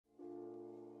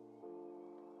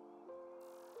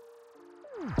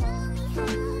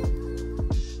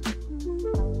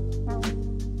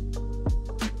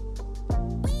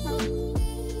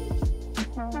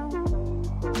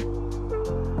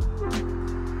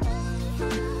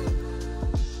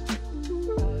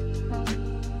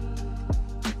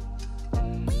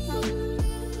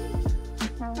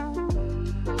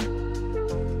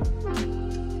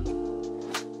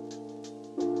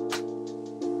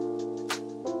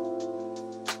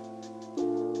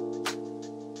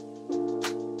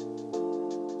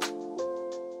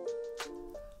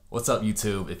What's up,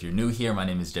 YouTube? If you're new here, my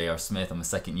name is J.R. Smith. I'm a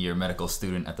second-year medical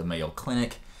student at the Mayo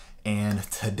Clinic, and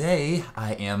today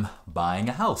I am buying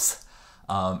a house.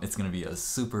 It's gonna be a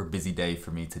super busy day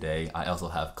for me today. I also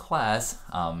have class,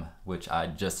 which I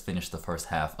just finished the first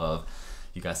half of.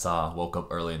 You guys saw, woke up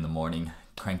early in the morning,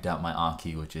 cranked out my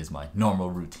Anki, which is my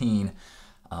normal routine.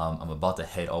 I'm about to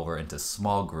head over into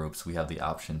small groups. We have the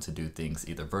option to do things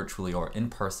either virtually or in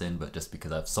person, but just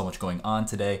because I have so much going on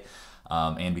today,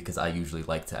 and because I usually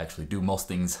like to actually do most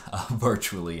things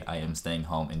virtually, I am staying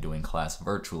home and doing class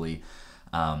virtually.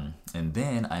 And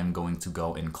then I'm going to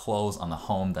go and close on the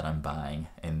home that I'm buying.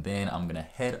 And then I'm gonna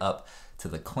head up to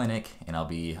the clinic and I'll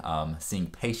be seeing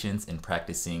patients and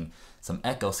practicing some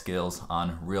echo skills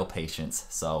on real patients.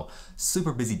 So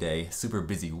super busy day, super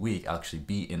busy week. I'll actually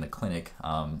be in the clinic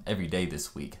every day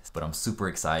this week, but I'm super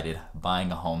excited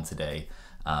buying a home today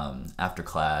after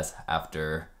class,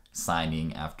 after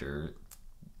signing, after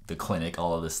the clinic,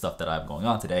 all of this stuff that I have going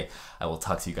on today. I will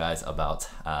talk to you guys about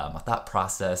my thought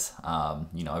process,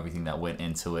 everything that went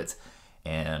into it,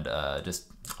 and just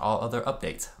all other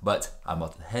updates. But I'm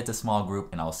about to head to small group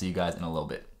and I'll see you guys in a little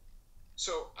bit.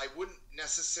 So I wouldn't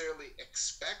necessarily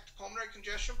expect pulmonary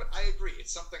congestion, but I agree.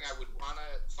 It's something I would want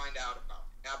to find out about.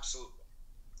 Absolutely.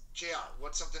 JR,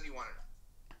 what's something you want to know?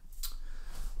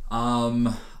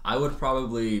 I would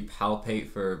probably palpate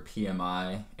for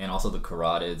PMI and also the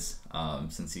carotids,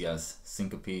 since he has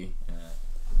syncope.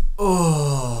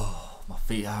 Oh, my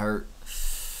feet hurt.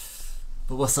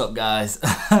 But what's up, guys?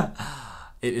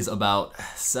 It is about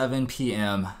 7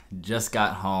 p.m. Just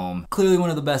got home. Clearly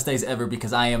one of the best days ever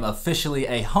because I am officially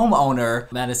a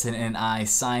homeowner. Madison and I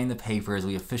signed the papers.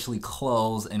 We officially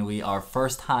closed and we are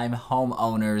first-time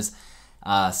homeowners.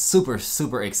 Super,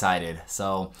 super excited.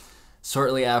 So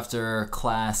shortly after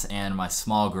class and my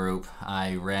small group,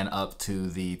 I ran up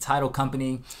to the title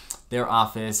company, their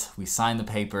office. We signed the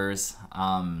papers,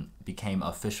 became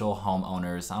official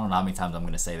homeowners. I don't know how many times I'm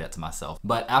gonna say that to myself.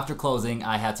 But after closing,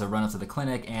 I had to run up to the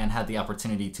clinic and had the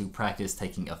opportunity to practice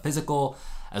taking a physical,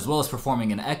 as well as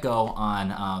performing an echo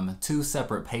on 2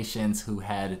 separate patients who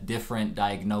had different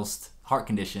diagnosed heart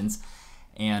conditions.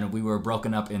 And we were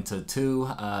broken up into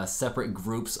 2 separate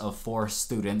groups of 4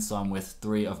 students. So I'm with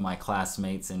 3 of my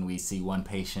classmates and we see 1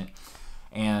 patient.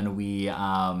 And we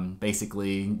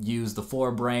basically use the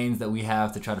 4 brains that we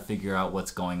have to try to figure out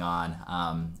what's going on.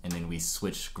 And then we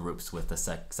switch groups with the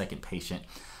second patient.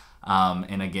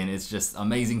 And again, it's just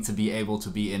amazing to be able to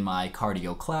be in my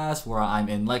cardio class where I'm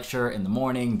in lecture in the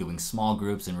morning, doing small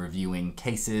groups and reviewing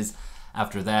cases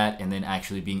after that, and then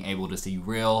actually being able to see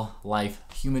real life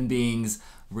human beings,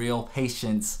 real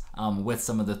patients with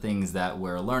some of the things that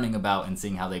we're learning about and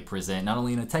seeing how they present, not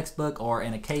only in a textbook or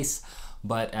in a case,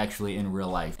 but actually in real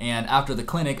life. And after the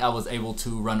clinic, I was able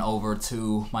to run over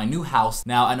to my new house.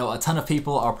 Now, I know a ton of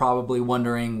people are probably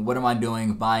wondering, what am I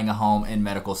doing buying a home in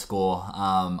medical school?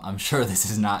 I'm sure this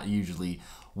is not usually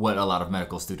what a lot of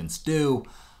medical students do.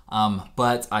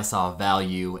 But I saw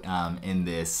value in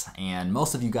this, and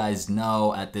most of you guys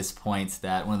know at this point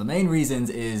that one of the main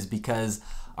reasons is because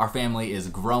our family is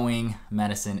growing.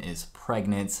 Madison is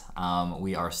pregnant.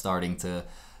 We are starting to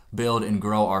build and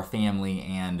grow our family,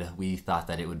 and we thought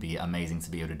that it would be amazing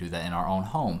to be able to do that in our own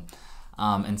home.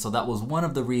 And so that was one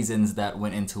of the reasons that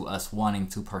went into us wanting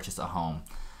to purchase a home.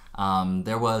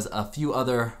 There was a few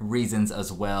other reasons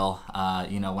as well.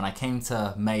 When I came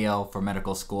to Mayo for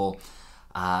medical school,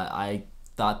 I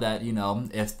thought that,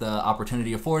 if the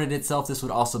opportunity afforded itself, this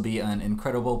would also be an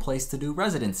incredible place to do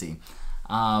residency.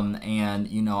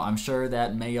 I'm sure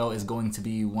that Mayo is going to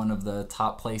be one of the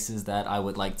top places that I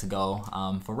would like to go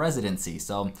for residency.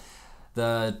 So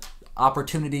the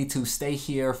opportunity to stay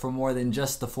here for more than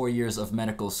just the 4 years of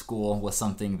medical school was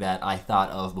something that I thought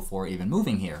of before even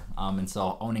moving here. And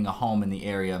so owning a home in the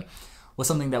area was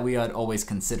something that we had always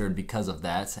considered because of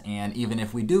that. And even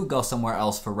if we do go somewhere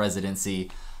else for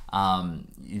residency,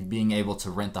 being able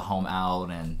to rent the home out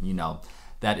and,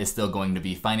 that is still going to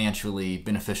be financially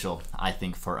beneficial, I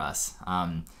think, for us.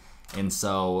 And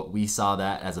so we saw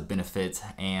that as a benefit.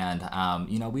 And,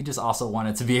 we just also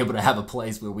wanted to be able to have a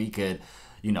place where we could,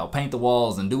 paint the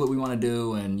walls and do what we want to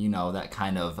do. And, that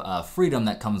kind of freedom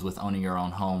that comes with owning your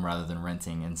own home rather than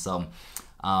renting. And so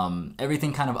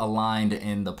everything kind of aligned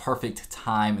in the perfect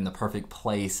time, in the perfect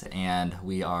place, and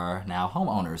we are now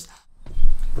homeowners.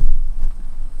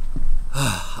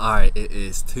 All right, it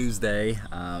is Tuesday.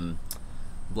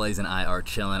 Blaze and I are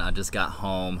chilling. I just got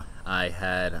home. I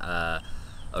had a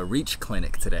reach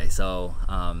clinic today. So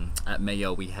at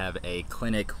Mayo, we have a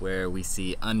clinic where we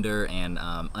see under and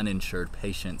uninsured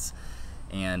patients.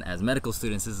 And as medical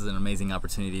students, this is an amazing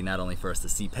opportunity not only for us to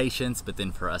see patients, but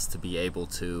then for us to be able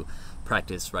to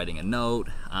practice writing a note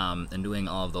and doing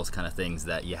all of those kind of things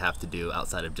that you have to do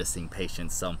outside of just seeing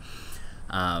patients. So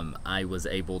I was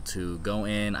able to go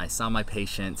in, I saw my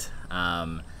patient,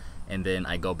 and then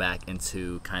I go back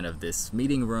into kind of this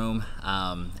meeting room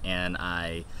and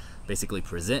I basically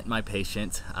present my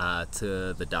patient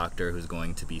to the doctor who's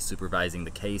going to be supervising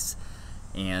the case.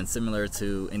 And similar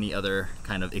to any other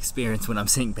kind of experience when I'm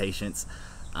seeing patients,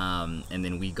 and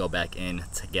then we go back in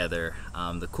together.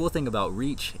 The cool thing about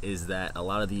REACH is that a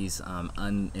lot of these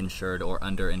uninsured or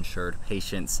underinsured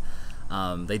patients,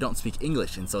 they don't speak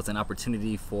English, and so it's an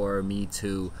opportunity for me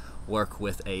to work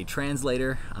with a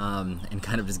translator and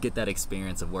kind of just get that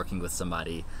experience of working with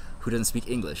somebody who doesn't speak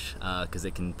English, because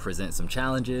it can present some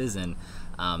challenges, and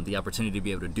the opportunity to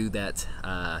be able to do that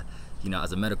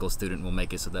as a medical student will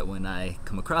make it so that when I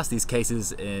come across these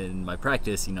cases in my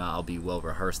practice, I'll be well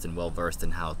rehearsed and well versed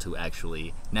in how to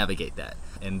actually navigate that.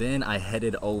 And then I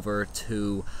headed over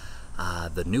to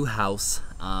the new house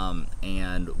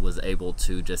and was able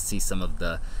to just see some of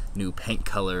the new paint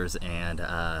colors and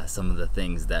some of the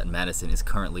things that Madison is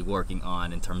currently working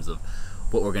on in terms of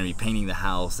what we're going to be painting the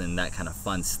house and that kind of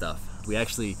fun stuff. We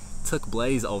actually took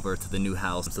Blaze over to the new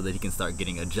house so that he can start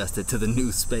getting adjusted to the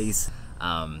new space.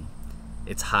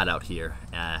 It's hot out here,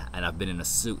 and I've been in a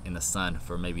suit in the sun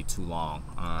for maybe too long.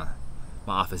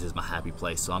 My office is my happy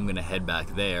place, so I'm gonna head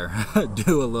back there,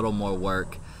 do a little more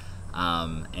work,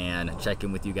 and check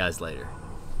in with you guys later.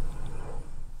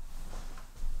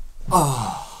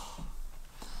 Oh.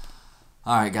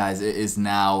 Alright guys, it is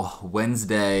now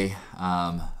Wednesday,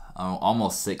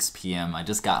 almost 6 p.m. I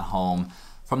just got home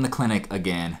from the clinic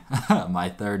again, my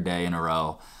third day in a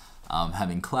row.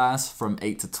 Having class from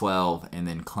 8 to 12 and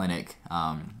then clinic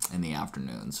in the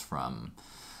afternoons from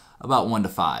about 1 to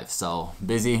 5. So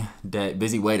busy day,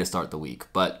 busy way to start the week.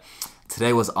 But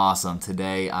today was awesome.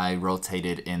 Today I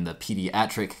rotated in the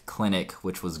pediatric clinic,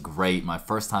 which was great. My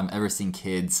first time ever seeing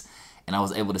kids, and I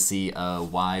was able to see a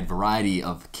wide variety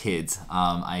of kids.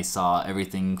 I saw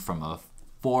everything from a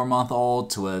 4-month-old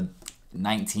to a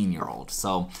 19-year-old.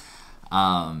 So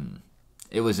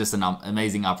it was just an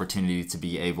amazing opportunity to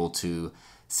be able to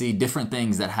see different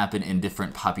things that happen in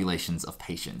different populations of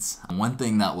patients. One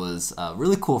thing that was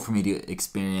really cool for me to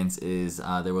experience is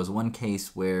there was one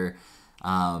case where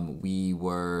we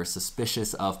were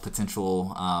suspicious of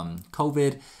potential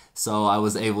COVID, so I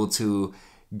was able to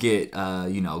get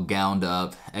gowned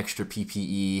up, extra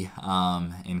PPE,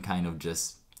 and kind of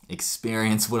just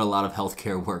experience what a lot of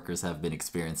healthcare workers have been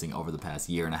experiencing over the past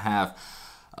year and a half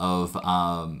of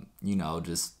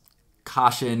just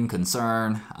caution,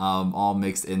 concern, all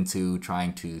mixed into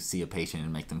trying to see a patient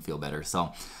and make them feel better.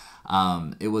 So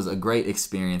it was a great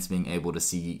experience being able to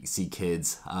see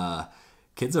kids.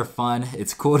 Kids are fun.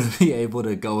 It's cool to be able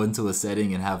to go into a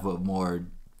setting and have a more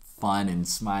fun and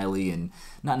smiley and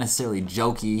not necessarily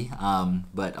jokey,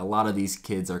 but a lot of these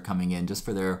kids are coming in just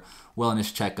for their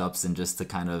wellness checkups and just to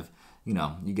kind of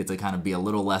you get to kind of be a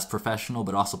little less professional,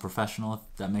 but also professional, if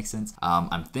that makes sense.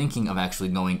 I'm thinking of actually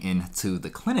going into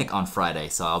the clinic on Friday,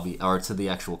 or to the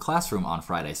actual classroom on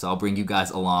Friday. So I'll bring you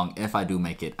guys along if I do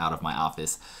make it out of my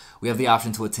office. We have the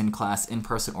option to attend class in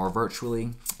person or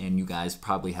virtually, and you guys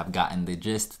probably have gotten the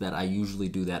gist that I usually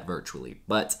do that virtually.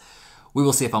 But we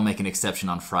will see if I'll make an exception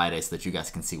on Friday so that you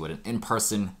guys can see what an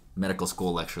in-person medical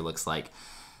school lecture looks like.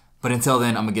 But until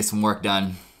then, I'm gonna get some work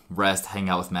done, rest, hang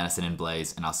out with Madison and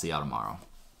Blaze, and I'll see y'all tomorrow.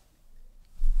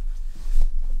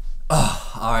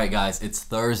 Alright guys, it's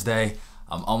Thursday.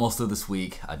 I'm almost through this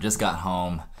week. I just got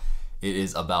home. It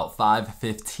is about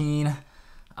 5:15.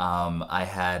 I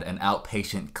had an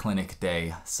outpatient clinic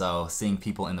day, so seeing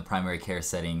people in the primary care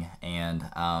setting, and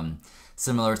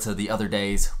similar to the other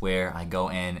days where I go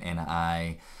in and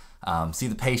I see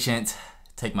the patient,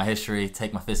 take my history,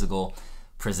 take my physical,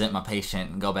 present my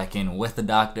patient, and go back in with the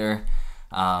doctor,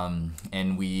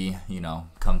 and we,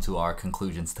 come to our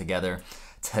conclusions together.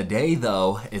 Today,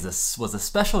 though, was a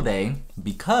special day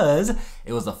because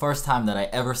it was the first time that I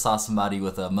ever saw somebody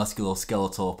with a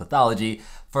musculoskeletal pathology.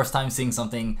 First time seeing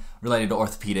something related to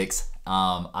orthopedics.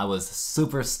 I was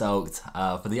super stoked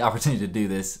for the opportunity to do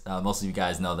this. Most of you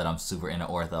guys know that I'm super into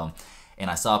ortho. And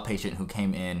I saw a patient who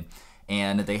came in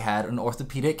and they had an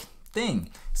orthopedic thing.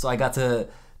 So I got to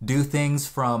do things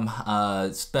from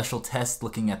special tests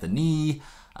looking at the knee,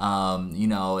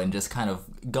 and just kind of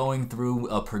going through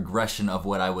a progression of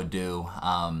what I would do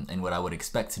and what I would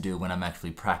expect to do when I'm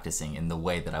actually practicing in the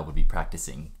way that I would be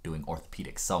practicing doing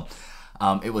orthopedics. So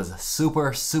it was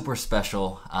super, super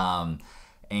special.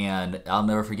 And I'll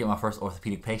never forget my first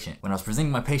orthopedic patient. When I was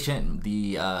presenting my patient,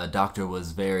 the doctor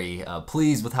was very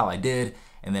pleased with how I did,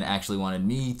 and then actually wanted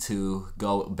me to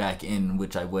go back in,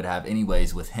 which I would have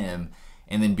anyways with him,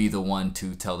 and then be the one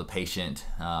to tell the patient,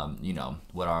 you know,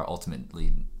 what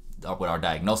our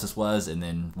diagnosis was, and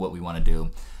then what we want to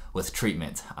do with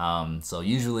treatment. So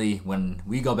usually when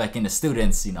we go back into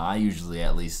students, you know, I usually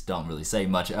at least don't really say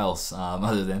much else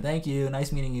other than thank you,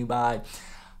 nice meeting you, bye.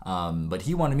 But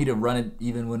he wanted me to run it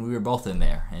even when we were both in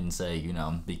there and say, you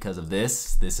know, because of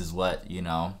this is what, you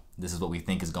know, this is what we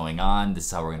think is going on, this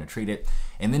is how we're going to treat it,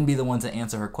 and then be the one to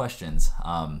answer her questions.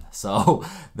 So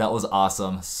that was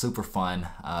awesome, super fun,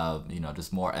 you know,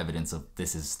 just more evidence of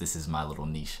this is my little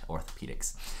niche,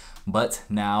 orthopedics. But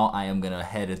now I am going to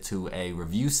head to a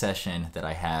review session that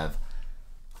I have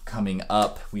coming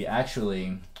up. We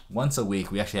actually, once a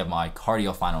week, we actually have my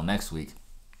cardio final next week,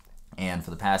 and for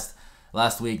the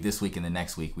last week, this week, and the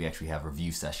next week, we actually have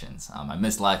review sessions. I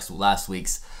missed last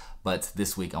week's, but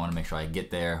this week I want to make sure I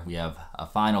get there. We have a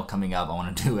final coming up. I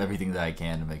want to do everything that I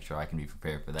can to make sure I can be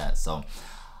prepared for that. So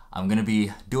I'm going to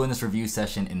be doing this review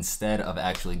session instead of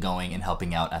actually going and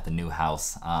helping out at the new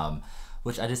house,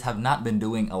 which I just have not been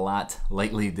doing a lot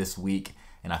lately this week.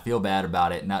 And I feel bad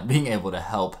about it, not being able to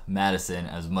help Madison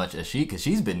as much as because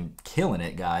she's been killing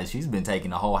it, guys. She's been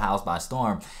taking the whole house by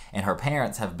storm, and her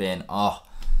parents have been, oh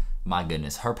my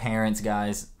goodness, her parents,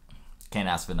 guys, can't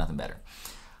ask for nothing better.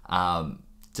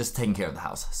 Just taking care of the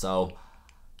house. So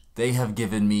they have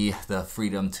given me the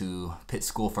freedom to pit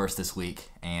school first this week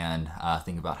and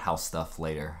think about house stuff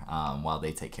later while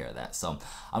they take care of that. So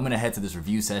I'm gonna head to this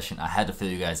review session. I had to fill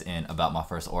you guys in about my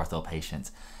first ortho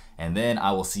patient. And then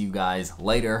I will see you guys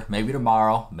later, maybe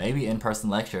tomorrow, maybe in-person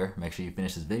lecture. Make sure you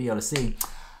finish this video to see.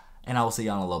 And I will see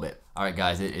y'all in a little bit. All right,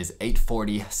 guys, it is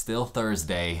 8:40, still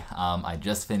Thursday. I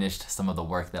just finished some of the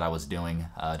work that I was doing,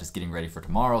 just getting ready for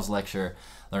tomorrow's lecture,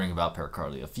 learning about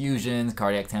pericardial effusions,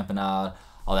 cardiac tamponade,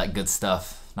 all that good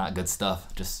stuff. Not good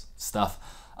stuff, just stuff.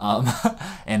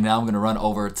 And now I'm gonna run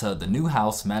over to the new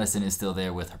house. Madison is still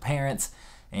there with her parents,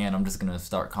 and I'm just gonna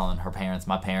start calling her parents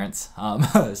my parents.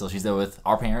 So she's there with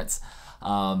our parents,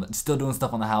 still doing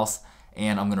stuff on the house.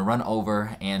 And I'm gonna run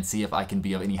over and see if I can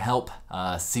be of any help,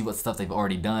 see what stuff they've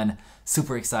already done.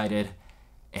 Super excited,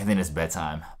 and then it's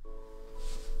bedtime.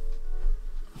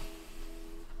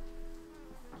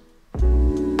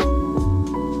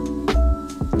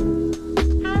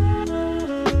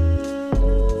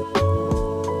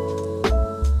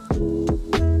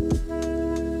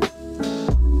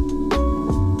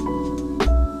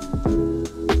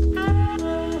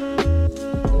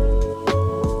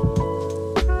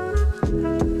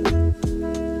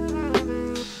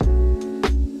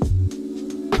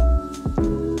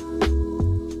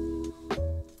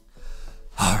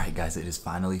 It is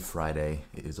finally Friday.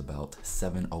 It is about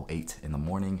 7:08 in the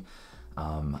morning.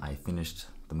 I finished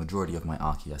the majority of my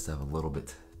Aki. I still have a little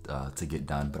bit to get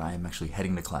done, but I am actually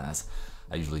heading to class.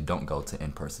 I usually don't go to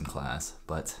in-person class,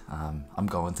 but I'm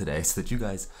going today so that you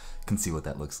guys can see what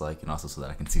that looks like, and also so that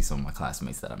I can see some of my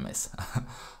classmates that I miss.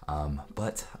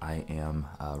 But I am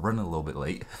running a little bit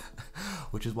late,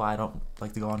 which is why I don't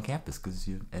like to go on campus, because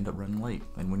you end up running late.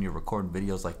 And when you're recording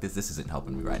videos like this isn't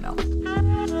helping me right now.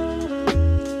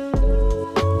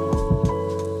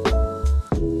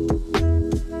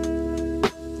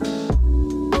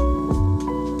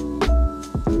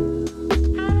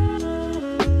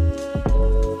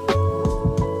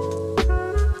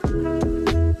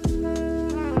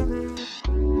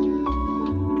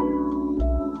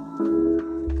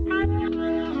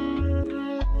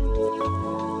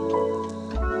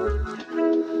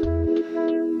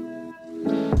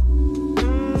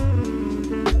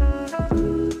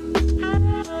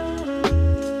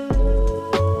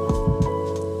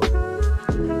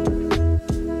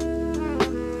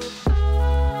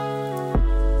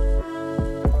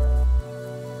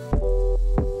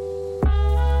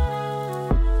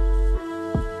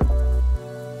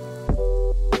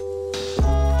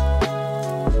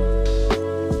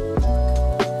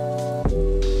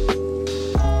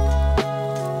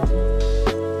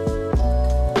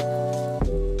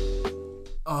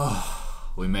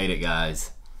 We made it,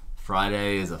 guys.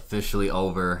 Friday is officially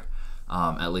over,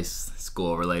 at least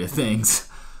school-related things.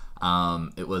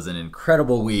 It was an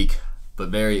incredible week, but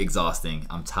very exhausting.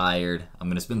 I'm tired. I'm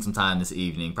gonna spend some time this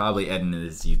evening, probably editing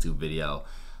this YouTube video,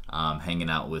 hanging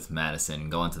out with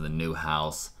Madison, going to the new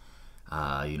house,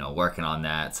 you know, working on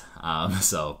that.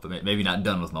 But maybe not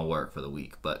done with my work for the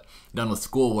week, but done with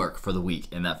school work for the week,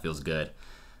 and that feels good.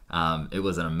 It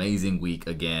was an amazing week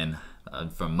again.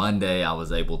 From Monday, I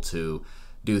was able to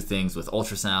do things with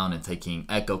ultrasound and taking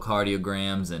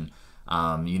echocardiograms and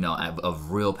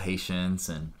of real patients.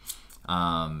 And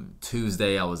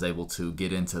Tuesday I was able to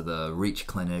get into the REACH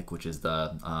clinic, which is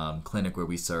the clinic where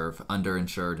we serve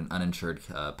underinsured and uninsured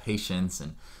patients.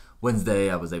 And Wednesday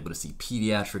I was able to see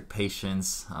pediatric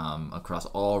patients across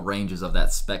all ranges of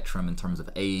that spectrum in terms of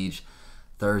age.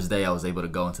 Thursday I was able to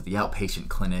go into the outpatient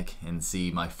clinic and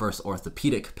see my first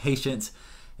orthopedic patient.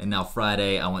 And now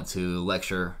Friday I went to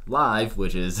lecture live,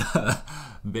 which is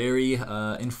very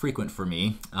infrequent for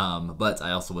me. But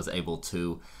I also was able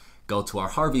to go to our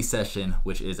Harvey session,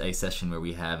 which is a session where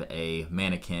we have a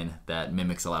mannequin that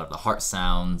mimics a lot of the heart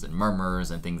sounds and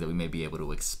murmurs and things that we may be able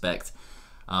to expect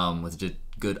with just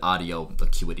good audio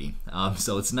acuity.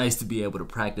 So it's nice to be able to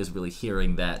practice really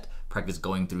hearing that, practice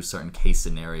going through certain case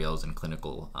scenarios and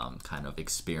clinical kind of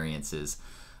experiences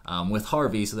with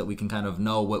Harvey, so that we can kind of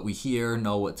know what we hear,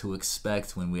 know what to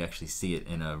expect when we actually see it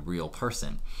in a real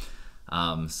person.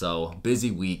 So busy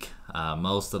week.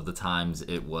 Most of the times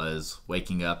it was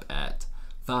waking up at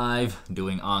 5,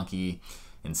 doing Anki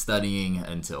and studying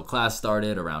until class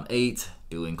started around 8,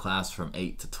 doing class from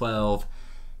 8 to 12,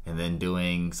 and then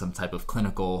doing some type of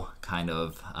clinical kind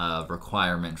of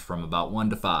requirement from about 1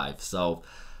 to 5. So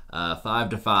 5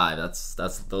 to 5,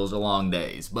 those are long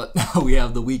days, but we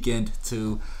have the weekend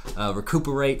to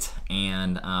recuperate.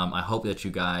 And I hope that you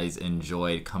guys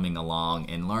enjoyed coming along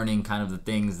and learning kind of the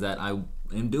things that I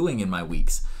am doing in my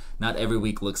weeks. Not every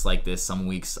week looks like this. Some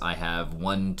weeks I have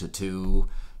 1 to 2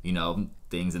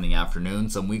 things in the afternoon.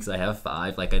 Some weeks I have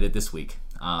 5, like I did this week.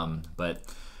 But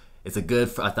it's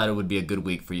I thought it would be a good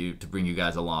week for you, to bring you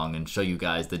guys along and show you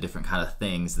guys the different kind of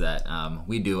things that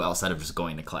we do outside of just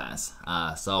going to class.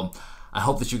 So I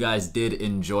hope that you guys did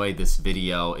enjoy this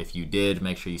video. If you did,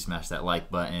 make sure you smash that like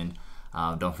button.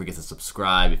 Don't forget to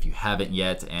subscribe if you haven't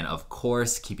yet. And of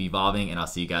course, keep evolving, and I'll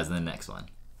see you guys in the next one.